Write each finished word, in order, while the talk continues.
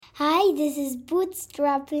Hi, this is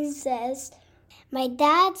Bootstrap Princess, my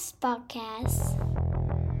dad's podcast.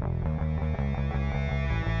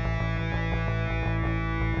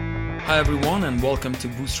 Hi everyone and welcome to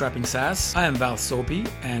Bootstrapping SaaS. I am Val Sopi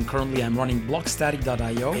and currently I'm running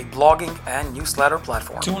Blockstatic.io, a blogging and newsletter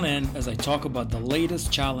platform. Tune in as I talk about the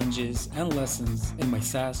latest challenges and lessons in my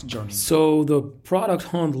SaaS journey. So the Product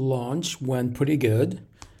Hunt launch went pretty good.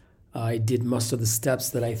 I did most of the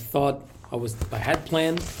steps that I thought I had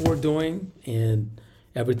planned for doing, and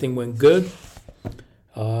everything went good.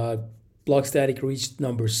 Blockstatic reached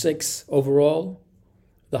number 6 overall.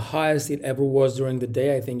 The highest it ever was during the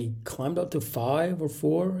day. I think it climbed up to 5 or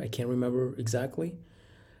 4. I can't remember exactly.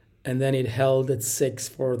 And then it held at 6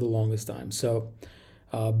 for the longest time. So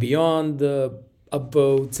beyond the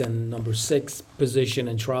upvotes and number 6 position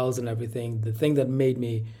and trials and everything, the thing that made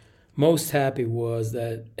me most happy was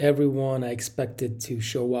that everyone I expected to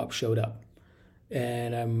show up showed up.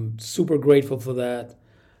 And I'm super grateful for that.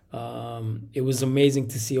 It was amazing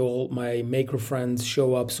to see all my maker friends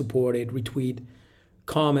show up, support it, retweet,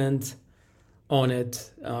 comment on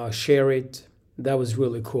it, share it. That was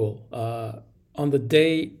really cool. At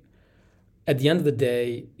the end of the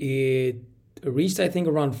day, it reached, I think,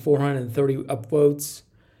 around 430 upvotes.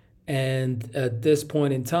 And at this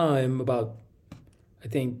point in time, I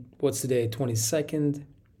think, what's today, 22nd?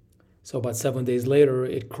 So about 7 days later,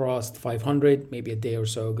 it crossed 500, maybe a day or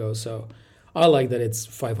so ago. So I like that it's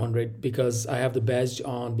 500 because I have the badge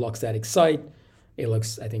on Blockstatic site. It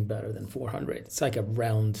looks, I think, better than 400. It's like a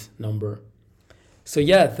round number. So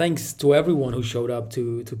yeah, thanks to everyone who showed up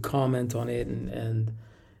to comment on it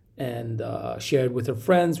and share it with their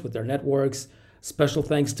friends, with their networks. Special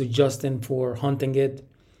thanks to Justin for hunting it,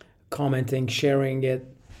 commenting, sharing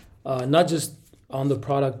it, not just on the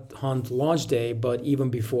Product Hunt launch day, but even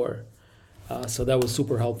before. So that was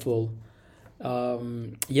super helpful.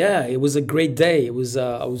 It was a great day. I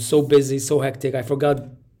was so busy, so hectic. I forgot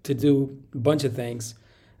to do a bunch of things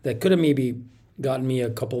that could have maybe gotten me a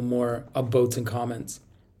couple more upvotes and comments.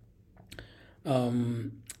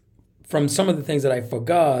 From some of the things that I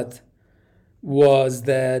forgot was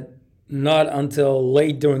that not until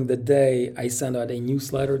late during the day, I sent out a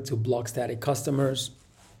newsletter to Blockstatic customers.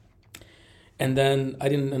 And then I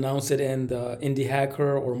didn't announce it in the Indie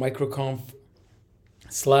Hacker or MicroConf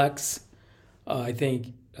Slacks. I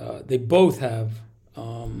think they both have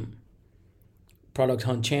Product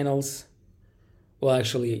Hunt channels. Well,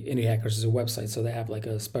 actually, Indie Hackers is a website, so they have like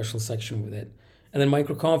a special section with it. And then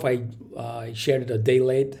MicroConf, I shared it a day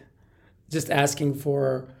late, just asking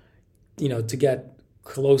for, to get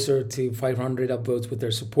closer to 500 upvotes with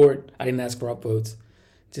their support. I didn't ask for upvotes,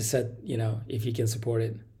 just said, if you can support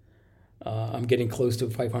it. I'm getting close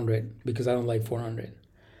to 500 because I don't like 400.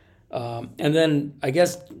 And then I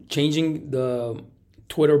guess changing the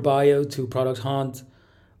Twitter bio to Product Hunt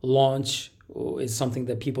launch is something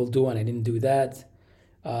that people do, and I didn't do that.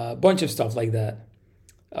 A bunch of stuff like that.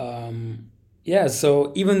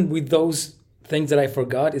 So even with those things that I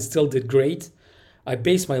forgot, it still did great. I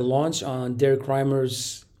based my launch on Derek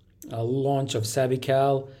Reimer's launch of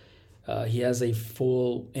SavvyCal. He has a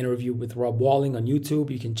full interview with Rob Walling on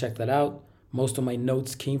YouTube. You can check that out. Most of my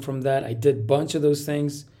notes came from that. I did a bunch of those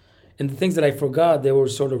things. And the things that I forgot, they were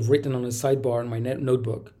sort of written on a sidebar in my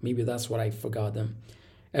notebook. Maybe that's what I forgot them.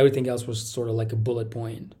 Everything else was sort of like a bullet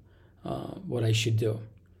point, what I should do.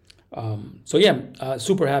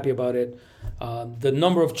 Super happy about it. The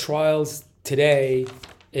number of trials today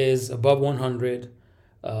is above 100.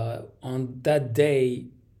 On that day,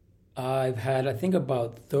 I've had, I think,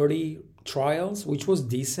 about 30 trials, which was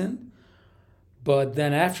decent. But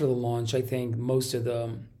then after the launch, I think most of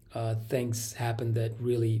the things happened that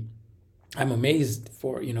really I'm amazed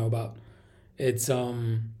for, about. It's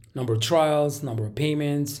number of trials, number of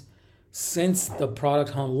payments. Since the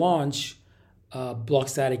Product Hunt launch,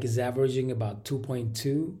 Blockstatic is averaging about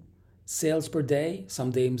 2.2 sales per day.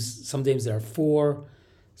 Some days there are 4.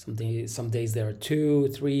 Some days there are 2,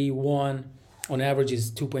 3, 1. On average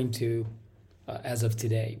is 2.2 as of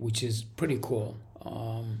today, which is pretty cool.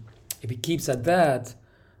 If it keeps at that,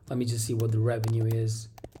 let me just see what the revenue is.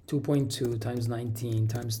 2.2 times 19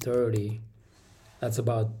 times 30. That's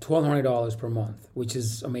about $1,200 per month, which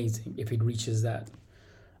is amazing if it reaches that.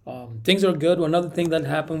 Things are good. Another thing that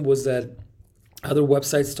happened was that other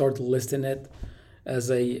websites started listing it as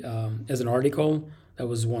an article. There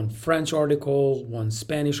was one French article, one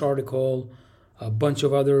Spanish article, a bunch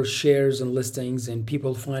of other shares and listings, and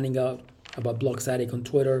people finding out about Blockstatic on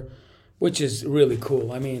Twitter, which is really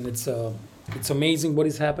cool. I mean, it's amazing what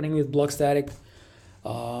is happening with Blockstatic.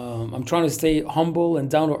 I'm trying to stay humble and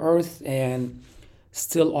down to earth and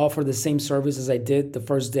still offer the same service as I did the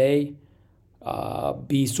first day,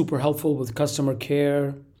 be super helpful with customer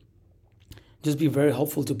care, just be very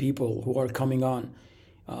helpful to people who are coming on.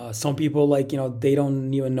 Some people, like, they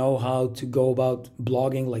don't even know how to go about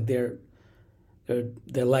blogging, like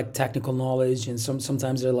they lack technical knowledge, and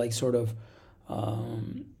sometimes they're like sort of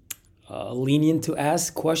lenient to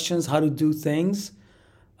ask questions how to do things.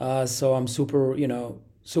 So I'm super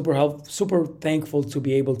thankful to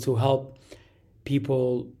be able to help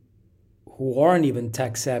people who aren't even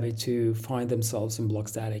tech savvy to find themselves in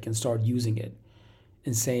Blockstatic and start using it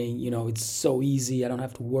and saying, it's so easy. I don't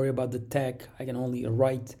have to worry about the tech. I can only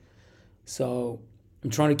write. So I'm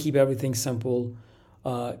trying to keep everything simple.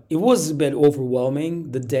 It was a bit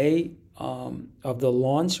overwhelming the day of the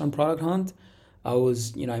launch on Product Hunt.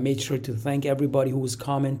 I made sure to thank everybody who was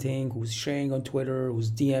commenting, who was sharing on Twitter, who was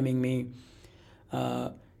DMing me.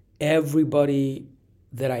 Everybody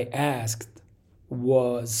that I asked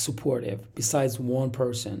was supportive, besides one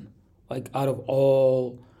person. Like, out of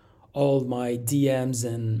all my DMs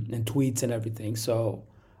and tweets and everything. So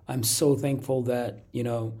I'm so thankful that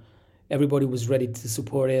everybody was ready to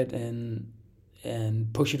support it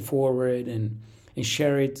and push it forward and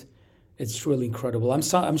share it. It's really incredible. I'm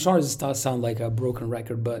sorry this does sound like a broken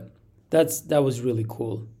record, but that was really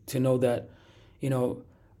cool to know that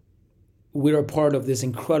we're a part of this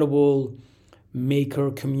incredible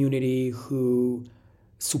maker community who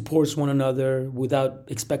supports one another without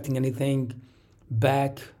expecting anything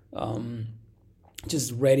back.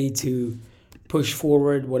 Just ready to push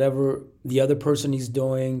forward whatever the other person is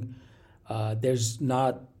doing. There's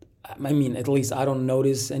not, at least I don't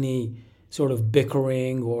notice any sort of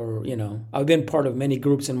bickering or, I've been part of many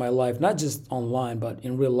groups in my life, not just online, but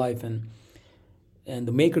in real life. And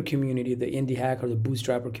the maker community, the indie hacker, the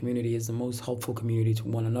bootstrapper community is the most helpful community to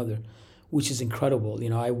one another, which is incredible.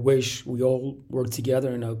 I wish we all worked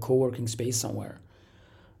together in a co-working space somewhere,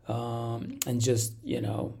 and just,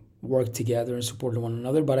 work together and support one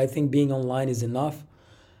another. But I think being online is enough.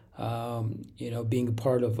 Being a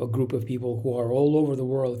part of a group of people who are all over the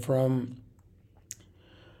world, from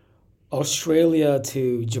Australia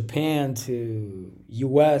to Japan to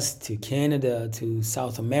US to Canada to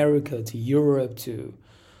South America to Europe to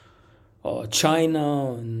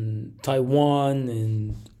China and Taiwan,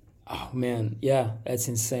 and oh man, yeah, that's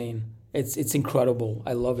insane. It's incredible.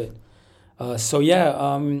 I love it.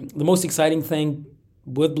 The most exciting thing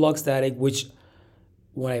with Blockstatic, which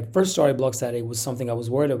when I first started Blockstatic was something I was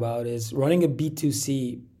worried about, is running a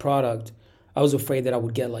B2C product. I was afraid that I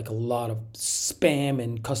would get like a lot of spam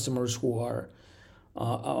and customers who are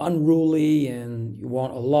unruly and you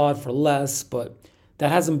want a lot for less, but that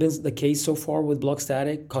hasn't been the case so far with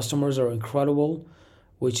Blockstatic. Customers are incredible,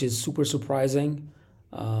 which is super surprising.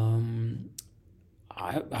 I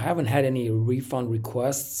haven't had any refund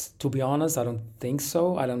requests, to be honest. I don't think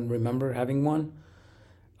so. I don't remember having one.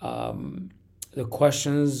 The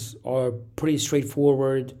questions are pretty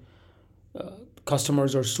straightforward.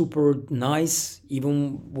 Customers are super nice,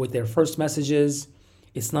 even with their first messages.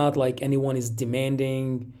 It's not like anyone is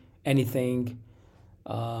demanding anything.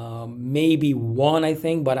 Maybe one, I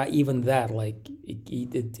think, but even that, like,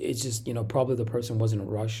 it's just, probably the person was in a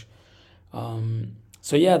rush.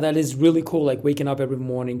 That is really cool. Like waking up every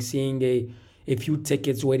morning, seeing a few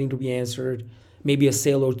tickets waiting to be answered, maybe a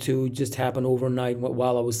sale or two just happened overnight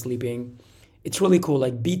while I was sleeping. It's really cool.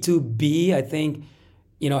 Like B2B, I think,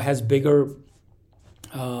 has bigger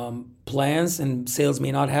plans, and sales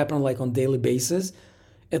may not happen like on daily basis.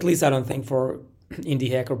 At least I don't think for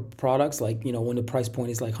indie hacker products, like, when the price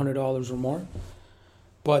point is like $100 or more.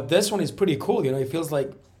 But this one is pretty cool. It feels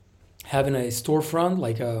like having a storefront,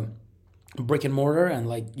 like a brick and mortar, and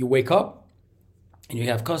like you wake up and you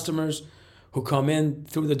have customers who come in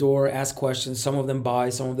through the door, ask questions. Some of them buy,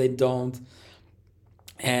 some of them don't.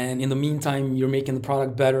 And in the meantime, you're making the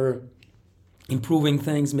product better, improving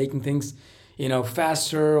things, making things,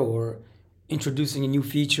 faster, or introducing a new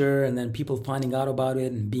feature, and then people finding out about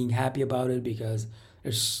it and being happy about it because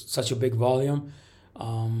there's such a big volume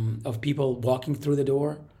of people walking through the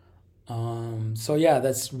door.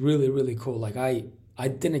 That's really, really cool. Like I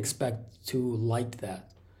didn't expect to like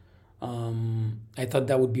that. I thought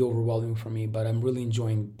that would be overwhelming for me, but I'm really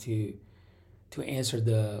enjoying to answer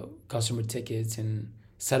the customer tickets and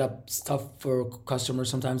set up stuff for customers.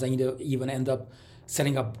 Sometimes I need to even end up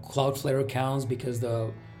setting up Cloudflare accounts because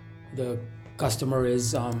the customer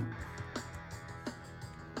is one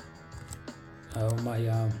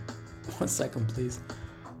second please.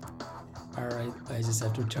 All right, I just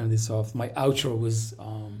have to turn this off. My outro was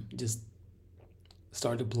just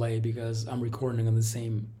started to play because I'm recording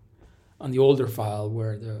on the older file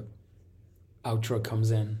where outro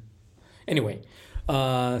comes in. Anyway,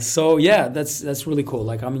 so yeah, that's really cool.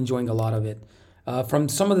 Like I'm enjoying a lot of it. From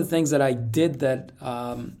some of the things that I did that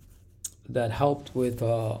helped with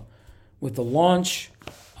the launch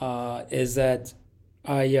is that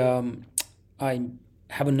I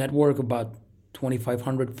have a network of about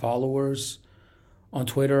 2,500 followers on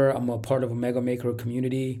Twitter. I'm a part of a Mega Maker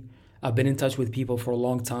community. I've been in touch with people for a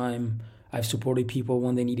long time. I've supported people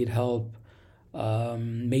when they needed help.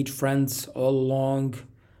 Made friends all along.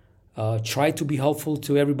 Tried to be helpful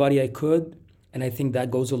to everybody I could, and I think that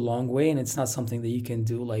goes a long way. And it's not something that you can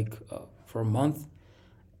do like for a month.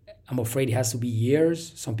 I'm afraid it has to be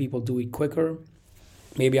years. Some people do it quicker.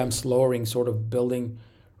 Maybe I'm slower in sort of building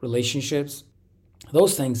relationships.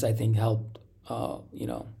 Those things I think helped.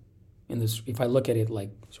 In this, if I look at it like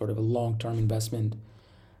sort of a long-term investment.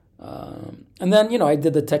 And then I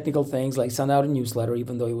did the technical things like send out a newsletter,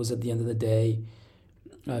 even though it was at the end of the day.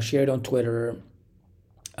 Share it on Twitter.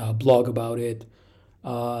 Blog about it.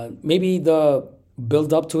 Maybe the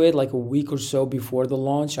build up to it, like a week or so before the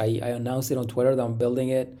launch, I announced it on Twitter that I'm building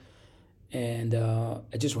it. And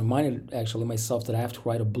I just reminded actually myself that I have to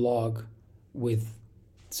write a blog with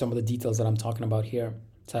some of the details that I'm talking about here.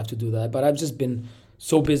 So I have to do that. But I've just been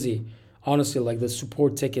so busy. Honestly, like the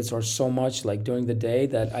support tickets are so much like during the day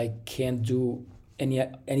that I can't do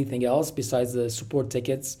anything else besides the support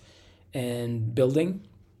tickets and building.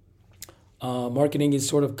 Marketing is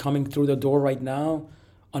sort of coming through the door right now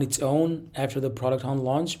on its own after the product on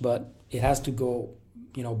launch, but it has to go,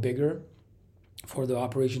 bigger for the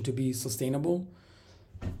operation to be sustainable.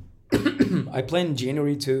 I plan in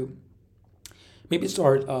January to maybe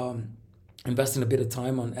start investing a bit of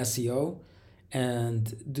time on SEO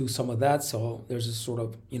and do some of that. So there's a sort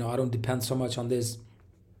of, I don't depend so much on these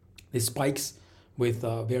spikes with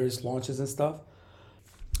various launches and stuff.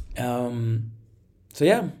 So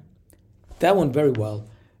yeah, that went very well.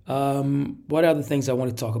 What other things I want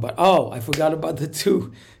to talk about? Oh, I forgot about the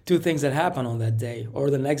two things that happened on that day or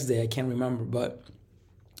the next day. I can't remember, but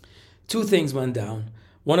two things went down.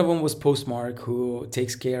 One of them was Postmark, who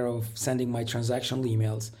takes care of sending my transactional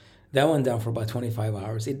emails. That went down for about 25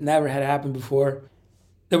 hours. It never had happened before.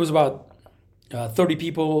 There was about 30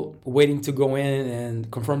 people waiting to go in and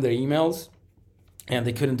confirm their emails, and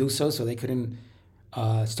they couldn't do so they couldn't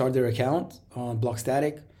start their account on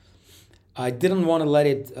Blockstatic. I didn't want to let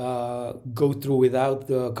it go through without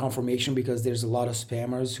the confirmation because there's a lot of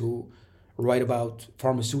spammers who write about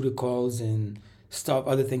pharmaceuticals and stuff,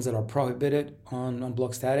 other things that are prohibited on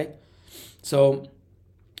Blockstatic. So,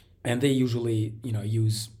 and they usually,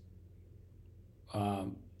 use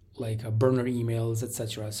like burner emails,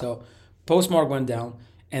 etc. So Postmark went down,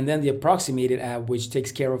 and then the Approximated app, which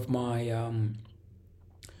takes care of my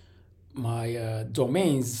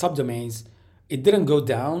domains, subdomains, it didn't go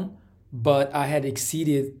down, but I had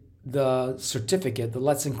exceeded the certificate, the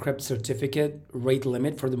Let's Encrypt certificate rate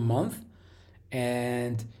limit for the month,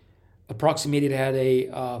 and Approximated had a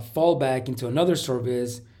fallback into another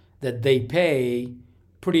service that they pay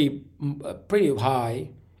pretty high,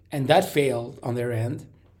 and that failed on their end.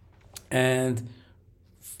 And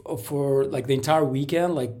for like the entire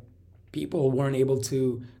weekend, like people weren't able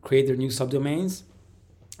to create their new subdomains.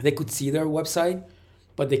 They could see their website,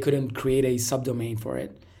 but they couldn't create a subdomain for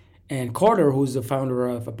it. And Carter, who's the founder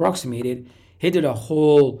of Approximated, he did a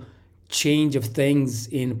whole change of things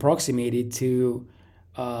in Approximated to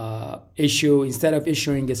issue, instead of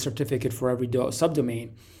issuing a certificate for every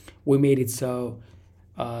subdomain, we made it so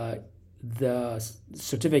the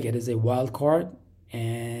certificate is a wildcard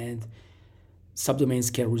and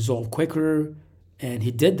subdomains can resolve quicker. And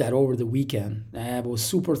he did that over the weekend. And I was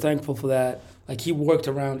super thankful for that. Like he worked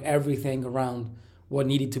around everything around what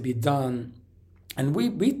needed to be done. And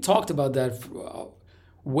we talked about that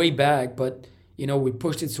way back, but we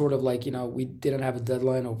pushed it sort of like, we didn't have a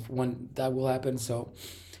deadline of when that will happen. So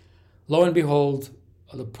lo and behold,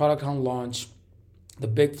 the product on launch, the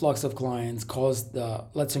big flux of clients caused the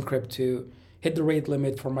Let's Encrypt to hit the rate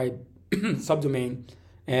limit for my subdomain.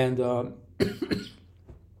 And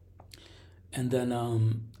and then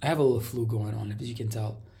I have a little flu going on, as you can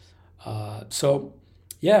tell. So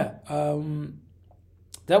yeah,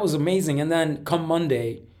 that was amazing. And then come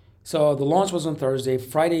Monday, so the launch was on Thursday.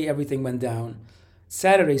 Friday, everything went down.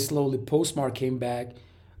 Saturday, slowly, Postmark came back.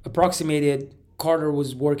 Approximated, Carter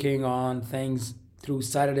was working on things through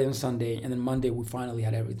Saturday and Sunday. And then Monday, we finally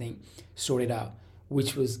had everything sorted out,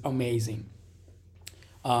 which was amazing.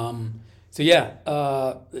 So yeah,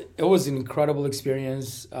 it was an incredible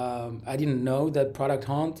experience. I didn't know that Product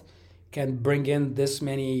Hunt can bring in this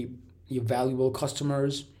many valuable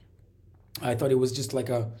customers. I thought it was just like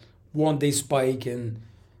a one-day spike and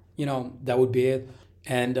that would be it.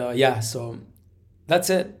 And yeah, so that's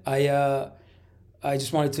it. I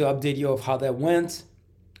just wanted to update you of how that went.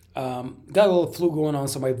 Got a little flu going on,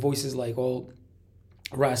 so my voice is like all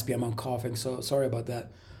raspy. I'm coughing, so sorry about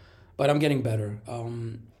that. But I'm getting better.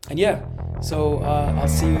 And yeah, so I'll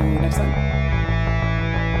see you next time.